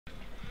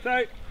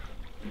So,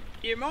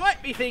 you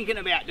might be thinking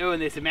about doing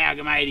this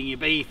amalgamating your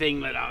bee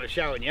thing that I was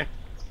showing you.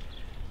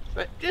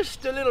 But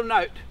just a little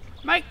note,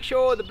 make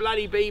sure the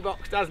bloody bee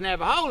box doesn't have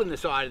a hole in the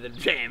side of the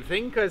damn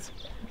thing, because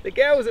the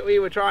girls that we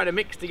were trying to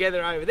mix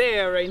together over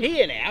there are in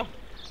here now.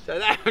 So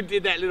they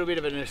did that little bit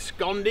of an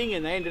absconding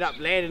and they ended up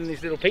landing in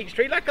this little peach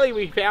tree. Luckily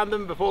we found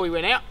them before we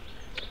went out,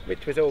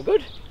 which was all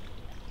good.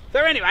 So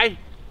anyway,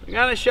 I'm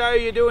going to show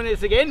you doing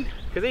this again,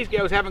 because these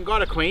girls haven't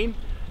got a queen.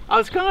 I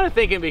was kind of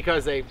thinking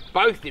because they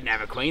both didn't have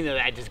a queen that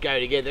they'd just go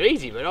together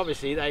easy, but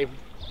obviously they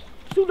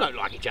still don't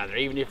like each other,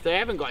 even if they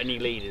haven't got any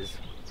leaders.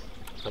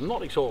 So I'm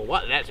not sure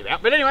what that's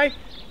about. But anyway,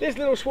 this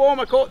little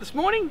swarm I caught this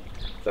morning,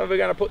 so we're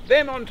going to put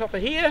them on top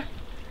of here.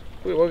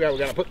 We're going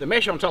to put the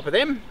mesh on top of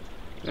them.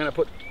 We're going to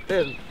put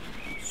the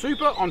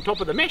super on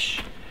top of the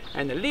mesh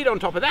and the lid on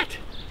top of that,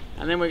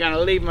 and then we're going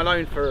to leave them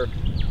alone for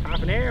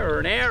half an hour or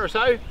an hour or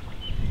so,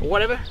 or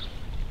whatever.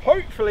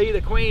 Hopefully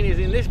the queen is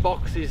in this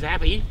box is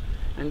happy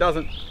and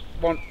doesn't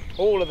want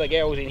all of the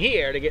girls in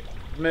here to get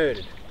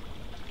murdered.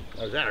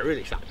 Oh, that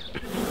really sucks.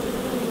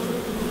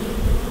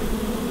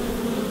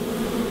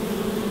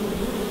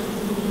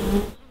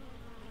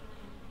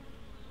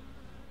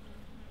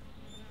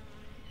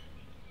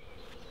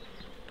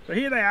 So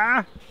here they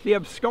are, the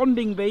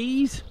absconding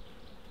bees.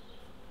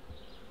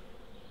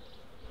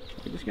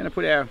 We're just going to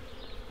put our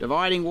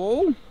dividing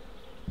wall.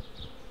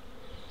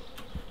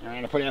 I'm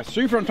going to put our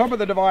super on top of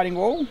the dividing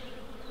wall.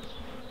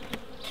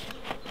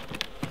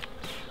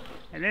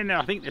 And then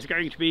I think there's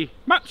going to be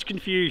much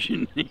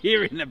confusion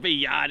here in the bee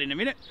yard in a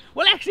minute.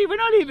 Well, actually, we're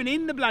not even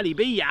in the bloody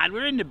bee yard,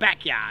 we're in the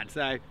backyard,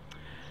 so...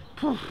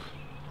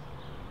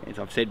 As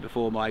I've said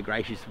before, my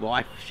gracious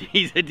wife,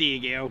 she's a dear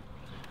girl.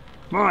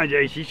 Mind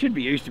you, she should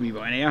be used to me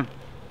by now.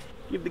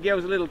 Give the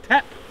girls a little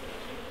tap,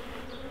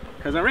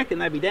 because I reckon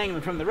they'd be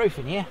dangling from the roof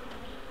in here.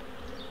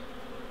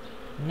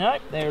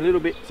 Nope, they're a little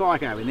bit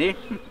psycho in there.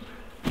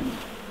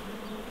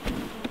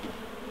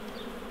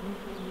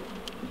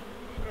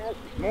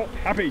 Not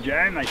happy,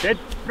 Jan, they said.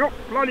 Not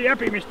bloody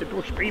happy, Mr.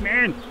 Bushbee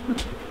man.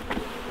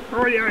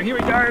 Rightio, here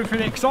we go for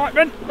the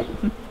excitement.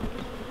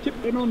 Tip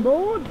them on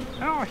board.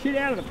 Oh, shit,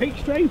 out of the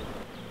peach tree.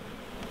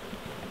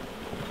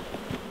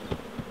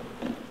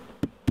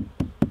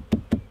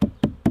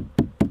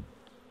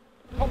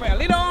 Pop our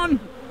lid on.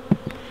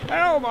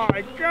 Oh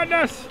my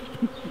goodness.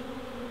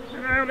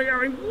 And they're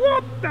going,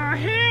 what the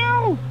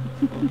hell?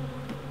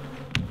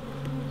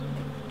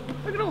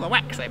 Look at all the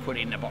wax they put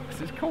in the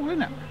box. It's cool,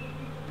 isn't it?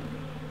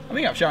 I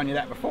think I've shown you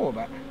that before,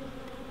 but...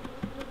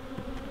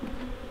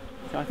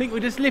 So I think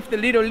we'll just lift the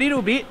lid a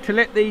little bit to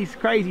let these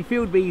crazy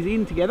field bees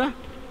in together.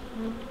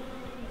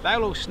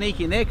 They'll all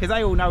sneak in there because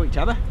they all know each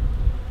other.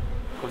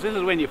 Of course, this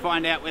is when you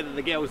find out whether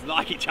the girls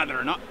like each other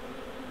or not.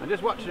 I'm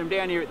just watching them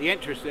down here at the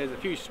entrance. There's a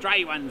few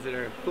stray ones that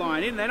are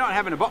flying in. They're not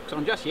having a box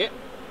on just yet.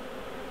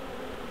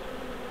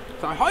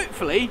 So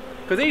hopefully,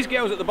 because these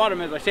girls at the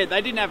bottom, as I said, they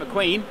didn't have a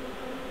queen.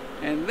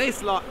 And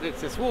this lot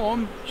that's a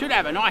swarm should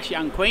have a nice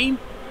young queen.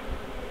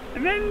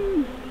 And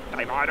then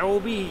they might all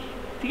be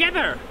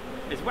together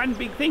as one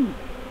big thing.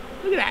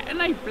 Look at that, aren't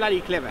they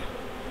bloody clever?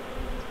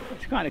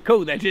 It's kind of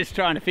cool, they're just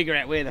trying to figure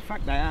out where the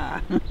fuck they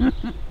are.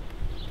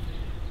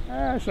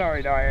 Oh,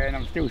 sorry Diane,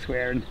 I'm still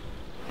swearing.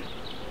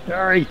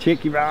 Sorry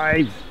cheeky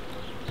babes.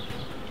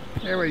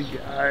 There we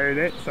go,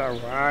 that's the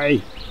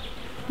way.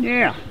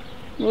 Yeah,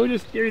 we'll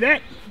just do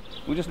that.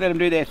 We'll just let them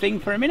do their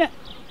thing for a minute.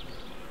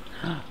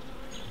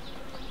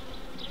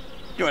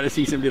 You want to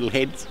see some little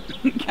heads?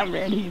 Come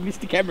round here,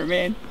 Mr.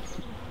 Cameraman.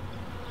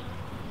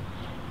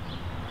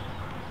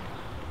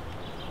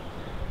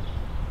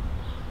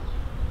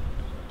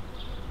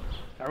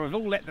 So we've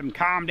all let them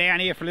calm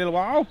down here for a little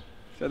while.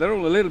 So they're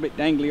all a little bit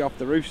dangly off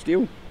the roof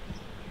still.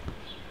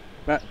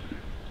 But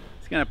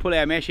it's going to pull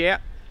our mesh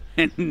out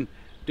and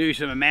do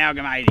some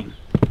amalgamating.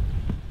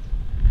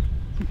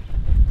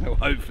 Well,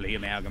 hopefully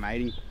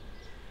amalgamating.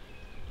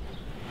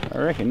 I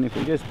reckon if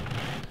we just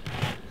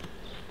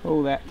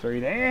pull that through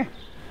there.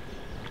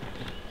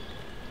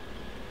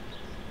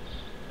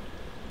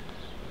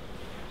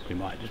 We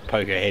might just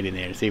poke our head in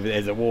there and see if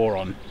there's a war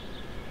on.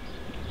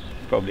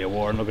 Probably a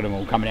war, and look at them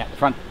all coming out the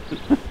front.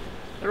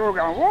 They're all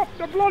going, what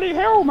the bloody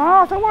hell,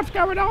 Martha, what's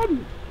going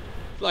on?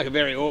 It's like a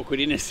very awkward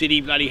inner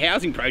city bloody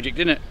housing project,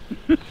 isn't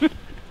it?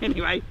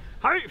 Anyway,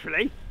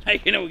 hopefully they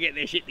can all get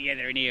their shit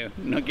together in here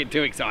and not get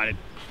too excited.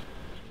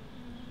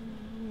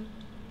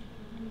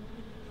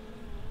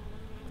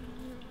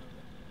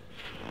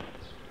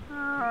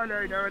 Oh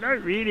no, I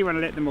don't really want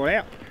to let them all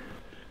out.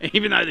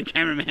 Even though the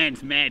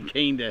cameraman's mad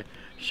keen to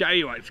show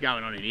you what's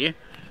going on in here,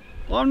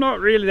 well, I'm not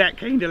really that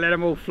keen to let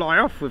them all fly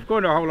off. We've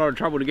gone to a whole lot of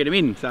trouble to get them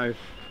in, so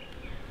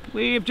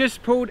we've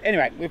just pulled,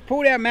 anyway, we've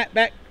pulled our mat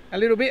back a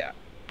little bit,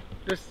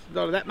 just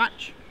not that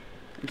much.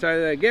 And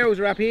so the girls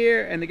are up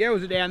here and the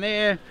girls are down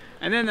there,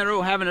 and then they're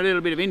all having a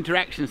little bit of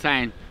interaction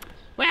saying,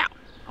 wow,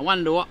 I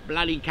wonder what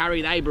bloody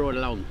curry they brought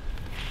along.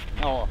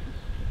 Oh,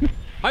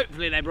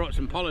 hopefully they brought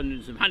some pollen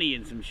and some honey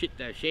and some shit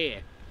to share.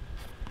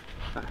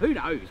 But who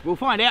knows? We'll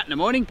find out in the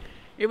morning.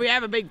 If we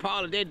have a big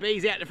pile of dead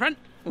bees out the front,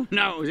 we'll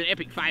know it was an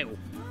epic fail.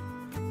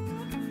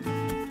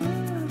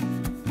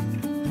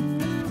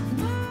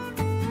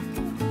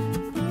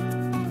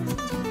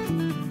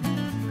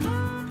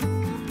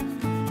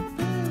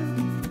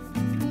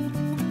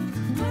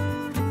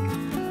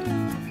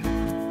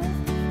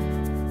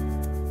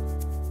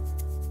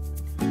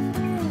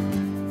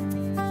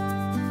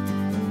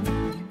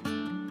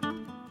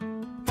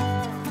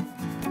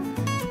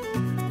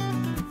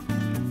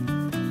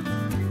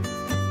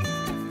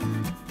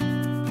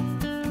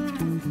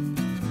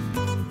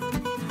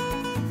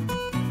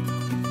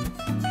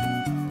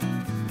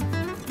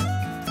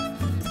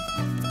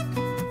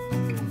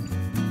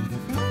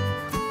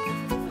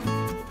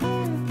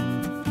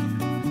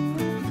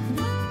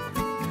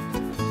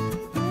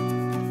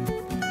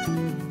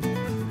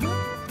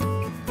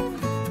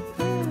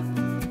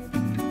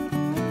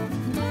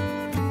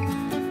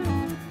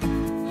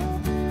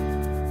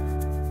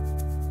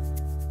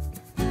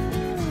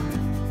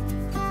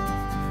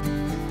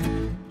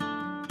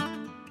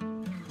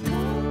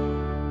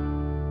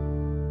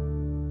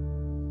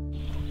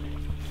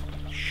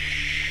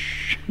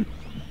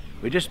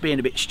 We're just being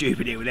a bit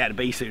stupid here without a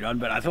bee suit on,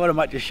 but I thought I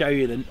might just show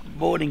you the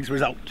morning's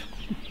result.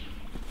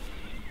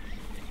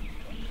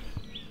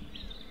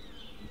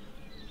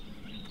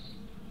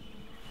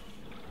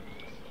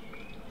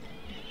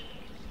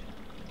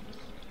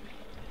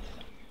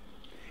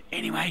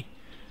 Anyway,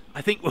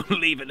 I think we'll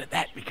leave it at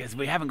that because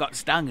we haven't got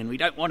stung and we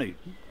don't want to.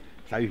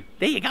 So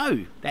there you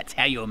go. That's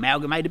how you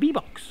amalgamate a bee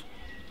box.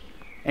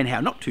 And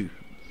how not to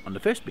on the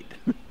first bit.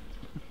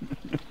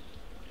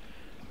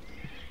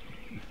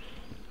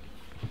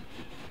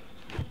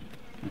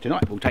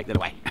 Tonight we'll take that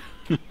away.